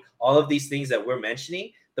Brock Purdy, all of these things that we're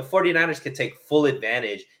mentioning, the 49ers can take full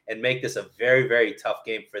advantage and make this a very, very tough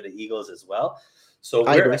game for the Eagles as well. So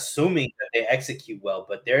we're assuming that they execute well,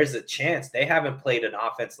 but there's a chance they haven't played an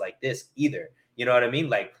offense like this either. You know what I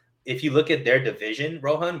mean? If you look at their division,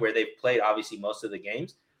 Rohan, where they've played obviously most of the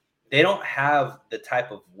games, they don't have the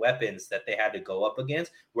type of weapons that they had to go up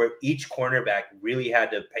against, where each cornerback really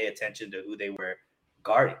had to pay attention to who they were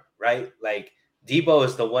guarding, right? Deebo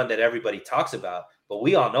is the one that everybody talks about, but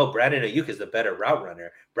we all know Brandon Ayuk is the better route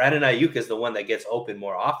runner. Brandon Ayuk is the one that gets open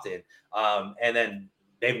more often. And then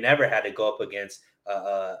they've never had to go up against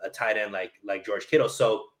a tight end like George Kittle.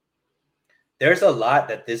 So there's a lot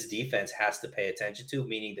that this defense has to pay attention to,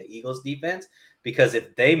 meaning the Eagles defense, because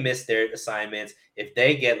if they miss their assignments, if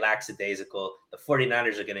they get lackadaisical, the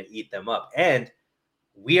 49ers are going to eat them up. And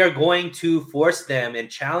we are going to force them and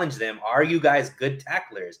challenge them. Are you guys good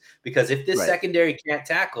tacklers? Because if this secondary can't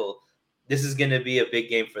tackle, this is going to be a big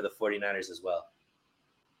game for the 49ers as well.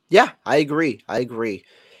 Yeah, I agree.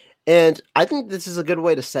 And I think this is a good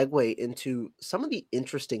way to segue into some of the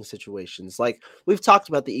interesting situations. We've talked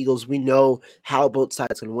about the Eagles. We know how both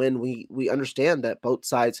sides can win. We understand that both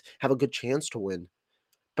sides have a good chance to win.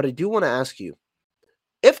 But I do want to ask you,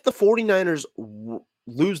 if the 49ers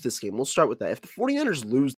lose this game, we'll start with that. If the 49ers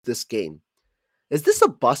lose this game, is this a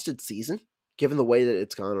busted season, given the way that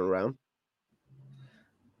it's gone around?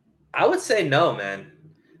 I would say no, man.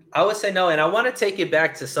 I would say no. And I want to take it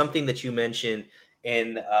back to something that you mentioned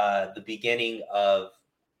in the beginning of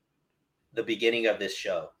this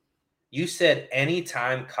show. You said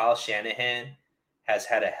anytime Kyle Shanahan has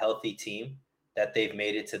had a healthy team, that they've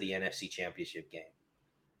made it to the NFC Championship game.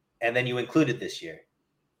 And then you included this year.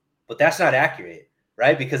 But that's not accurate,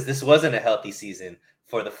 right? Because this wasn't a healthy season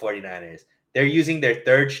for the 49ers. They're using their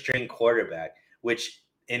third string quarterback, which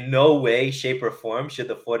in no way, shape, or form should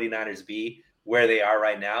the 49ers be where they are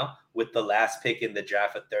right now with the last pick in the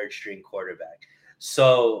draft, a third string quarterback.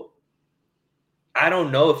 So I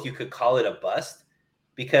don't know if you could call it a bust,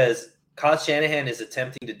 because Kyle Shanahan is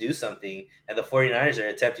attempting to do something and the 49ers are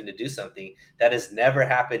attempting to do something that has never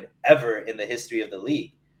happened ever in the history of the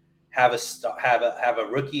league. Have a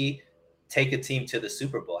rookie take a team to the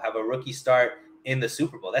Super Bowl, have a rookie start in the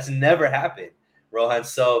Super Bowl. That's never happened, Rohan.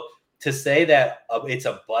 So to say that it's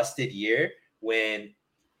a busted year when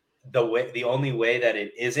the only way that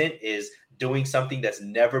it isn't is doing something that's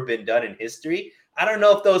never been done in history, I don't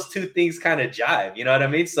know if those two things kind of jive. You know what I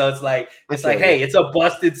mean? So it's like, hey, it's a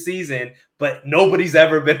busted season, but nobody's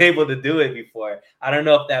ever been able to do it before. I don't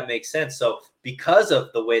know if that makes sense. So because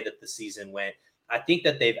of the way that the season went, I think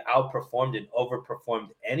that they've outperformed and overperformed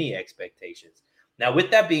any expectations. Now,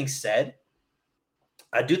 with that being said,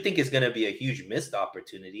 I do think it's going to be a huge missed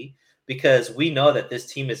opportunity, because we know that this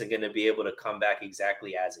team isn't going to be able to come back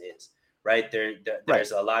exactly as is, right?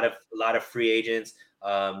 There's a lot of free agents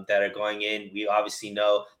that are going in. We obviously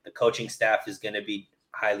know the coaching staff is going to be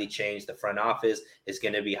highly changed. The front office is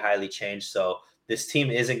going to be highly changed. So this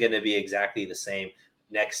team isn't going to be exactly the same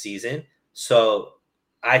next season. So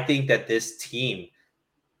I think that this team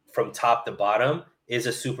from top to bottom is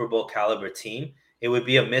a Super Bowl caliber team. It would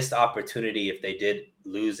be a missed opportunity if they did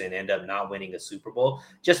lose and end up not winning a Super Bowl,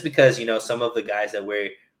 just because, you know, some of the guys that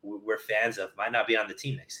we're fans of might not be on the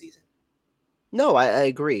team next season. No, I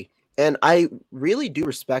agree. And I really do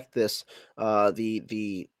respect this,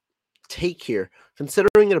 the take here,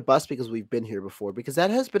 considering it a bust because we've been here before, because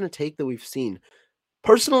that has been a take that we've seen.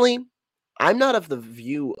 Personally, I'm not of the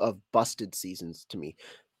view of busted seasons to me,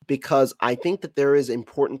 because I think that there is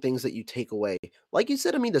important things that you take away. Like you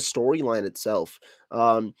said, I mean, the storyline itself.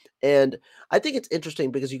 And I think it's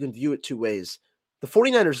interesting because you can view it two ways. The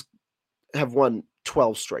 49ers have won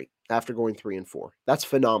 12 straight after going 3-4. That's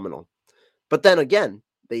phenomenal. But then again,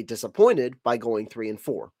 they disappointed by going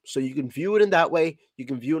 3-4. So you can view it in that way. You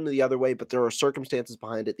can view it in the other way, but there are circumstances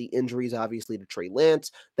behind it. The injuries, obviously, to Trey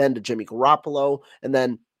Lance, then to Jimmy Garoppolo, and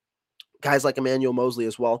then guys like Emmanuel Mosley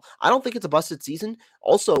as well. I don't think it's a busted season.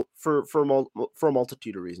 Also, for a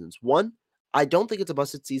multitude of reasons. One, I don't think it's a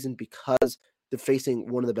busted season because they're facing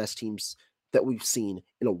one of the best teams that we've seen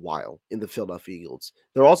in a while in the Philadelphia Eagles.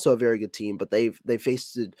 They're also a very good team, but they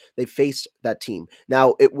faced that team.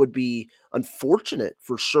 Now, it would be unfortunate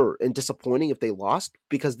for sure and disappointing if they lost,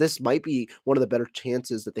 because this might be one of the better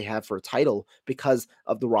chances that they have for a title because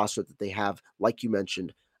of the roster that they have, like you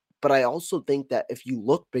mentioned. But I also think that if you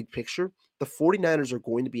look big picture, the 49ers are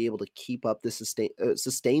going to be able to keep up this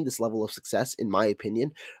sustain this level of success, in my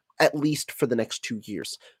opinion, at least for the next 2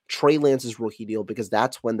 years. Trey Lance's rookie deal, because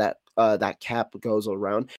that's when that cap goes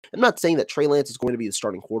around. I'm not saying that Trey Lance is going to be the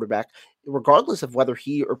starting quarterback. Regardless of whether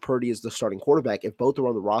he or Purdy is the starting quarterback, if both are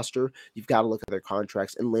on the roster, you've got to look at their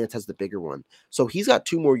contracts, and Lance has the bigger one. So he's got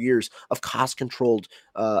 2 more years of cost-controlled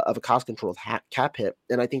cap hit,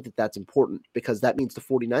 and I think that that's important, because that means the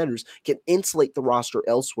 49ers can insulate the roster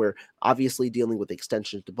elsewhere, obviously dealing with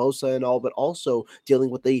extensions to Bosa and all, but also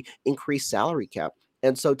dealing with the increased salary cap.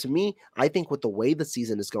 And so to me, I think with the way the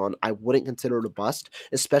season has gone, I wouldn't consider it a bust,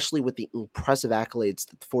 especially with the impressive accolades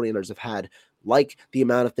that the 49ers have had, like the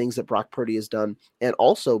amount of things that Brock Purdy has done, and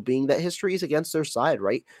also being that history is against their side,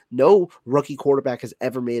 right? No rookie quarterback has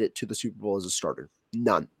ever made it to the Super Bowl as a starter.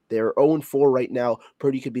 None. They're 0-4 right now.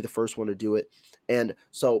 Purdy could be the first one to do it. And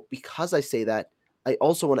so because I say that, I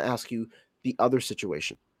also want to ask you the other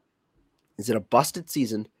situation. Is it a busted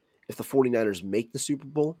season if the 49ers make the Super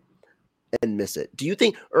Bowl and miss it? Do you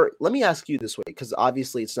think, or let me ask you this way, because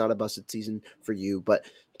obviously it's not a busted season for you, but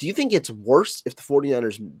do you think it's worse if the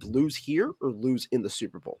 49ers lose here or lose in the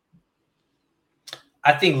Super Bowl?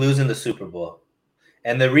 I think losing the Super Bowl.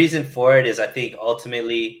 And the reason for it is I think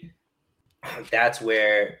ultimately that's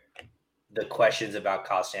where the questions about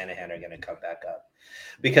Kyle Shanahan are going to come back up.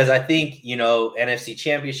 Because I think, you know, NFC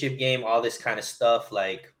Championship game, all this kind of stuff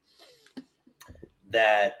like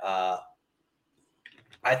that,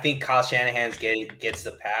 I think Kyle Shanahan gets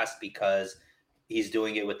the pass because he's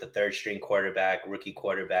doing it with the third string quarterback, rookie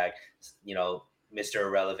quarterback, you know, Mr.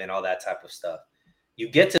 Irrelevant, all that type of stuff. You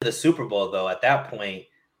get to the Super Bowl, though, at that point,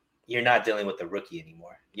 you're not dealing with the rookie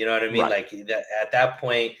anymore. You know what I mean? Right. Like at that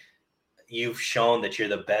point, you've shown that you're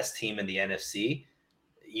the best team in the NFC.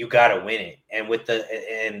 You got to win it.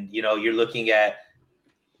 And you know, you're looking at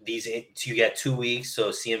these, you get 2 weeks. So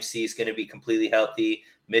CMC is going to be completely healthy.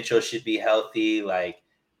 Mitchell should be healthy. Like,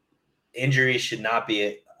 injuries should not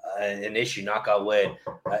be an issue, knock on wood,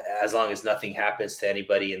 as long as nothing happens to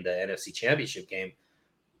anybody in the NFC Championship game.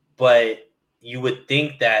 But you would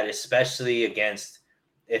think that, especially against,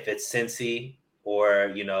 if it's Cincy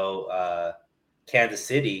or, you know, Kansas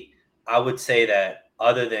City, I would say that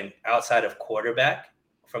other than outside of quarterback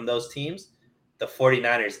from those teams, the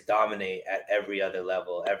 49ers dominate at every other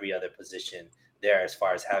level, every other position there as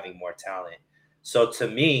far as having more talent. So to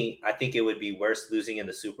me, I think it would be worse losing in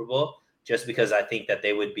the Super Bowl just because I think that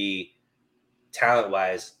they would be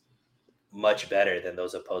talent-wise much better than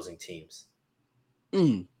those opposing teams.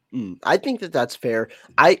 I think that that's fair.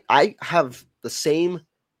 I have the same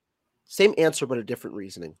answer, but a different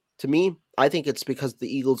reasoning. To me, I think it's because the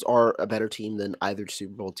Eagles are a better team than either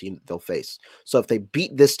Super Bowl team that they'll face. So if they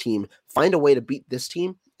beat this team, find a way to beat this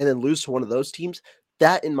team, and then lose to one of those teams,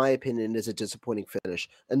 that, in my opinion, is a disappointing finish,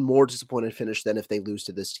 and more disappointing finish than if they lose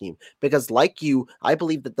to this team. Because like you, I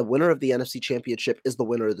believe that the winner of the NFC Championship is the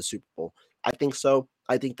winner of the Super Bowl. I think so.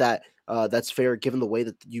 I think that that's fair given the way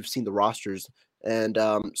that you've seen the rosters. And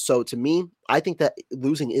so to me, I think that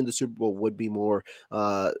losing in the Super Bowl would be more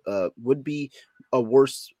would be a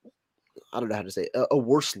worse, I don't know how to say it, a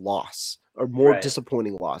worse loss or more Right.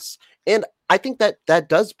 disappointing loss. And I think that that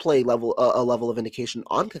does play a level of indication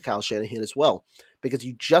on Kyle Shanahan as well, because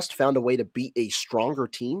you just found a way to beat a stronger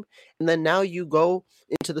team, and then now you go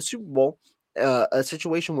into the Super Bowl, a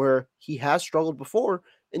situation where he has struggled before,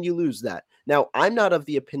 and you lose that. Now, I'm not of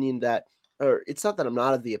the opinion that, or it's not that I'm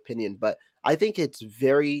not of the opinion, but I think it's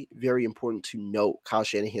very, very important to note Kyle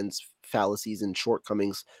Shanahan's fallacies and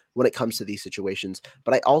shortcomings when it comes to these situations.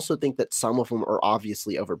 But I also think that some of them are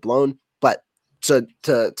obviously overblown. But to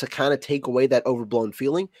kind of take away that overblown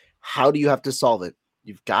feeling, how do you have to solve it?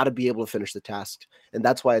 You've got to be able to finish the task. And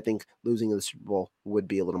that's why I think losing in the Super Bowl would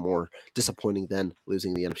be a little more disappointing than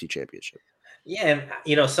losing the NFC Championship. Yeah,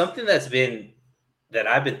 and something that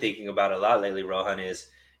I've been thinking about a lot lately, Rohan, is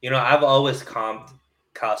I've always comped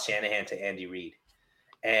Kyle Shanahan to Andy Reid,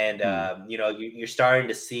 and you're starting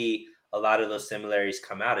to see a lot of those similarities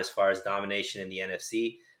come out as far as domination in the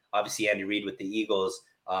NFC. Obviously, Andy Reid with the Eagles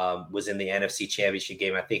was in the NFC Championship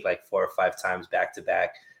game, I think like 4 or 5 times back to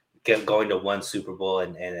back, going to one Super Bowl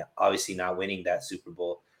and obviously not winning that Super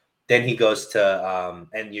Bowl. Then he goes to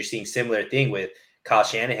and you're seeing similar thing with Kyle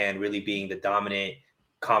Shanahan really being the dominant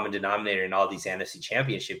common denominator in all these NFC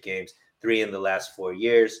Championship games, 3 in the last 4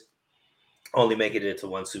 years, only making it to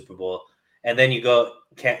one Super Bowl. And then you go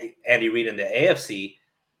Andy Reid in the AFC.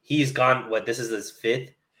 He's gone, this is his 5th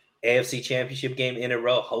AFC Championship game in a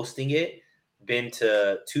row hosting it, been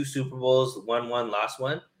to 2 Super Bowls, won one, lost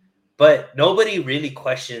one. But nobody really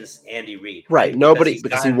questions Andy Reid. Right. Nobody,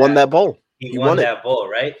 because he won that bowl. He won that bowl,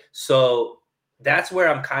 right? So that's where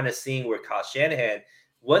I'm kind of seeing where Kyle Shanahan,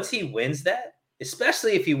 once he wins that,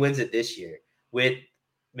 especially if he wins it this year with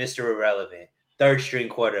Mr. Irrelevant, 3rd string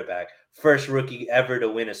quarterback, first rookie ever to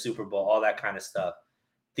win a Super Bowl, all that kind of stuff.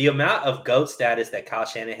 The amount of GOAT status that Kyle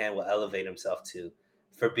Shanahan will elevate himself to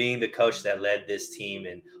for being the coach that led this team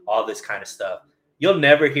and all this kind of stuff. You'll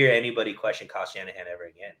never hear anybody question Kyle Shanahan ever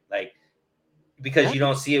again. Because you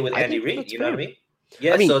don't see it with Andy Reid, you know what I mean?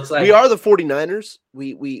 Yeah, so it's like we are the 49ers.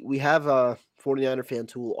 We have a 49er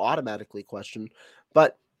fans who will automatically question,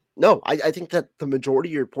 but no, I think that the majority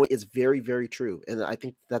of your point is very, very true. And I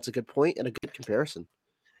think that's a good point and a good comparison.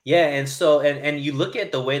 Yeah, and so and you look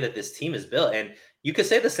at the way that this team is built, and you could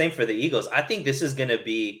say the same for the Eagles. I think this is going to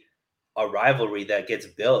be a rivalry that gets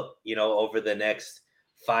built, over the next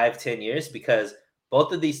 5-10 years, because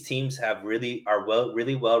both of these teams really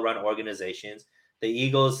well run organizations. The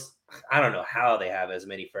Eagles, I don't know how they have as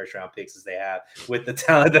many first round picks as they have with the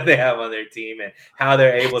talent that they have on their team and how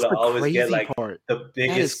they're able to always get the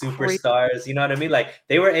biggest superstars. You know what I mean?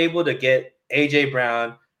 They were able to get AJ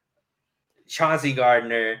Brown, Chauncey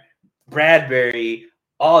Gardner, Bradbury,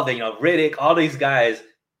 all the Riddick, all these guys,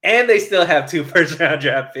 and they still have 2 first round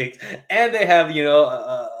draft picks, and they have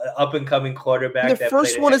up and coming quarterback. The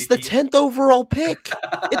first one is the 10th overall pick.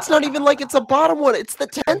 It's not even like it's a bottom one; it's the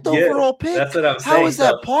 10th overall pick. That's what I'm saying. How is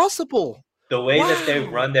that possible? The way that they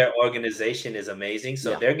run their organization is amazing.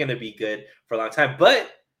 So they're going to be good for a long time. But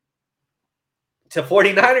to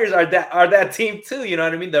 49ers are that team too. You know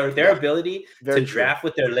what I mean? Their ability to draft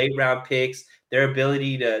with their late round picks, their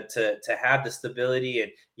ability to have the stability,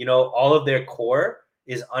 and all of their core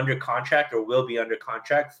is under contract or will be under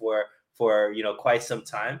contract for quite some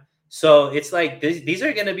time. So it's like these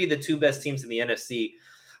are going to be the 2 best teams in the NFC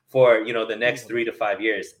for the next 3 to 5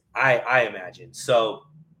 years, I imagine. So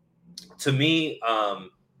to me,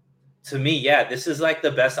 yeah, this is like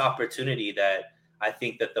the best opportunity that I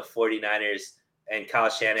think that the 49ers and Kyle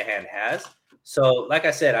Shanahan has. So like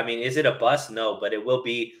I said, I mean, is it a bust? No, but it will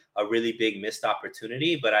be a really big missed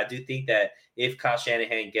opportunity. But I do think that if Kyle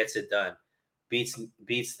Shanahan gets it done, beats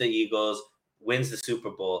the Eagles, wins the Super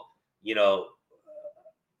Bowl,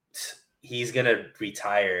 he's going to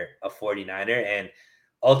retire a 49er and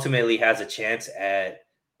ultimately has a chance at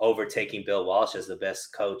overtaking Bill Walsh as the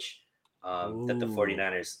best coach that the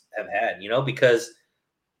 49ers have had, because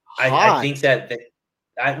I think that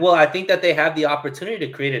I think that they have the opportunity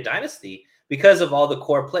to create a dynasty because of all the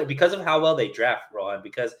core play, because of how well they draft, Rohan,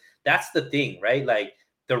 because that's the thing, right? Like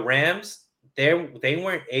the Rams, they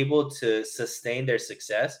weren't able to sustain their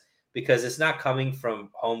success because it's not coming from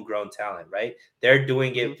homegrown talent, right? They're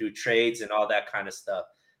doing it through trades and all that kind of stuff.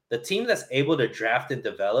 The team that's able to draft and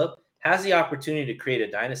develop has the opportunity to create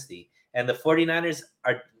a dynasty. And the 49ers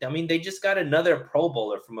they just got another Pro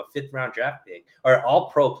Bowler from a 5th-round draft pick, or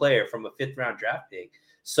all-pro player from a 5th-round draft pick.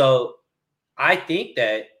 So I think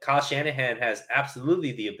that Kyle Shanahan has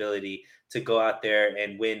absolutely the ability to go out there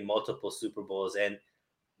and win multiple Super Bowls. And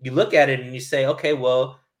you look at it and you say, okay,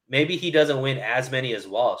 well, maybe he doesn't win as many as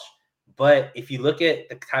Walsh. But if you look at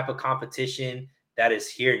the type of competition that is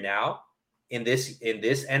here now in this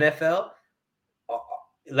NFL,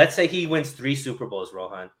 let's say he wins 3 Super Bowls,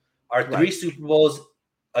 Rohan. Are 3 Super Bowls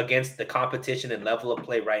against the competition and level of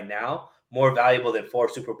play right now more valuable than 4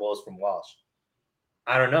 Super Bowls from Walsh?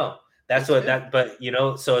 I don't know. But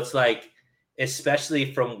so it's like,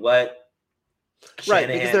 especially from what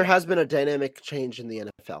Shanahan, because there has been a dynamic change in the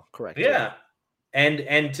NFL, correct? Yeah.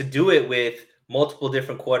 And to do it with multiple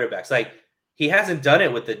different quarterbacks, like he hasn't done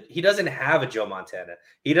it he doesn't have a Joe Montana.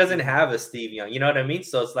 He doesn't have a Steve Young. You know what I mean?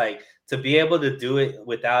 So it's like, to be able to do it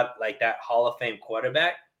without like that Hall of Fame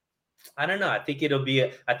quarterback, I don't know. I think it'd be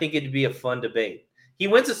a fun debate. He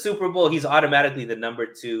wins a Super Bowl, he's automatically the number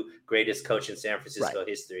 2 greatest coach in San Francisco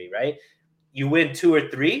history, right? You win 2 or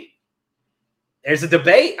 3, there's a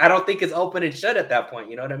debate. I don't think it's open and shut at that point.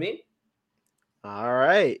 You know what I mean? All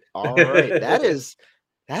right. That is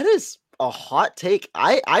a hot take.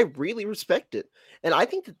 I really respect it. And I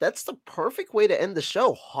think that's the perfect way to end the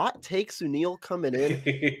show. Hot takes, Sunil coming in.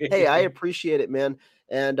 Hey, I appreciate it, man.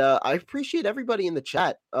 And I appreciate everybody in the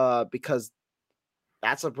chat because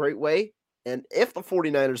that's a great way. And if the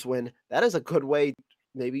 49ers win, that is a good way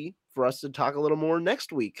maybe for us to talk a little more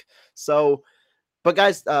next week. So, but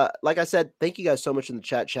guys, like I said, thank you guys so much in the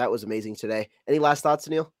chat. Chat was amazing today. Any last thoughts,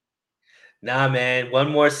 Sunil? Nah, man.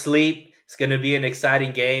 One more sleep. It's going to be an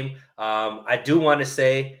exciting game. I do want to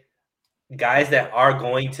say, guys that are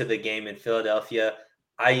going to the game in Philadelphia,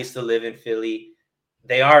 I used to live in Philly.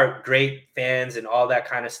 They are great fans and all that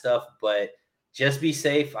kind of stuff, but just be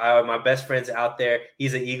safe. My best friend's out there.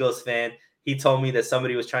 He's an Eagles fan. He told me that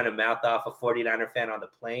somebody was trying to mouth off a 49er fan on the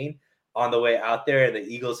plane on the way out there, and the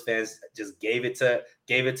Eagles fans just gave it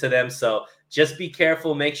to them. So just be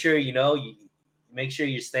careful. Make sure make sure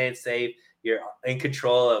you're staying safe. You're in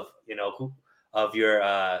control of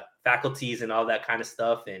your faculties and all that kind of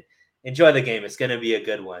stuff, and enjoy the game. It's going to be a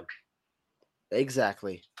good one.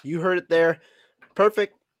 Exactly. You heard it there.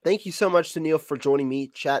 Perfect. Thank you so much, Sunil, for joining me.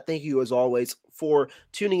 Chat, thank you as always for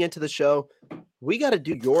tuning into the show. We got to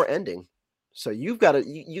do your ending. So you got to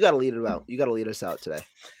lead it out. You got to lead us out today.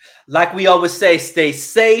 Like we always say, stay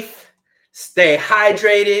safe, stay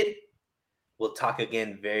hydrated. We'll talk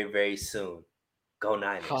again very, very soon. Go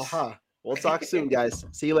Niners. We'll talk soon, guys.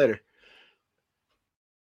 See you later.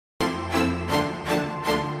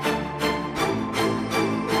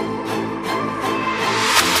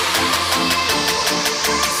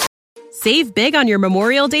 Save big on your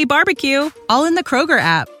Memorial Day barbecue, all in the Kroger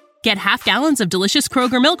app. Get half gallons of delicious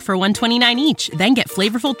Kroger milk for $1.29 each. Then get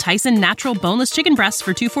flavorful Tyson natural boneless chicken breasts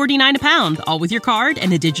for $2.49 a pound, all with your card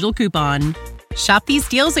and a digital coupon. Shop these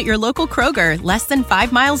deals at your local Kroger, less than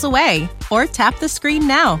 5 miles away. Or tap the screen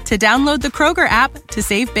now to download the Kroger app to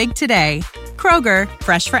save big today. Kroger,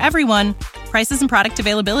 fresh for everyone. Prices and product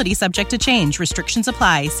availability subject to change. Restrictions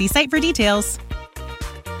apply. See site for details.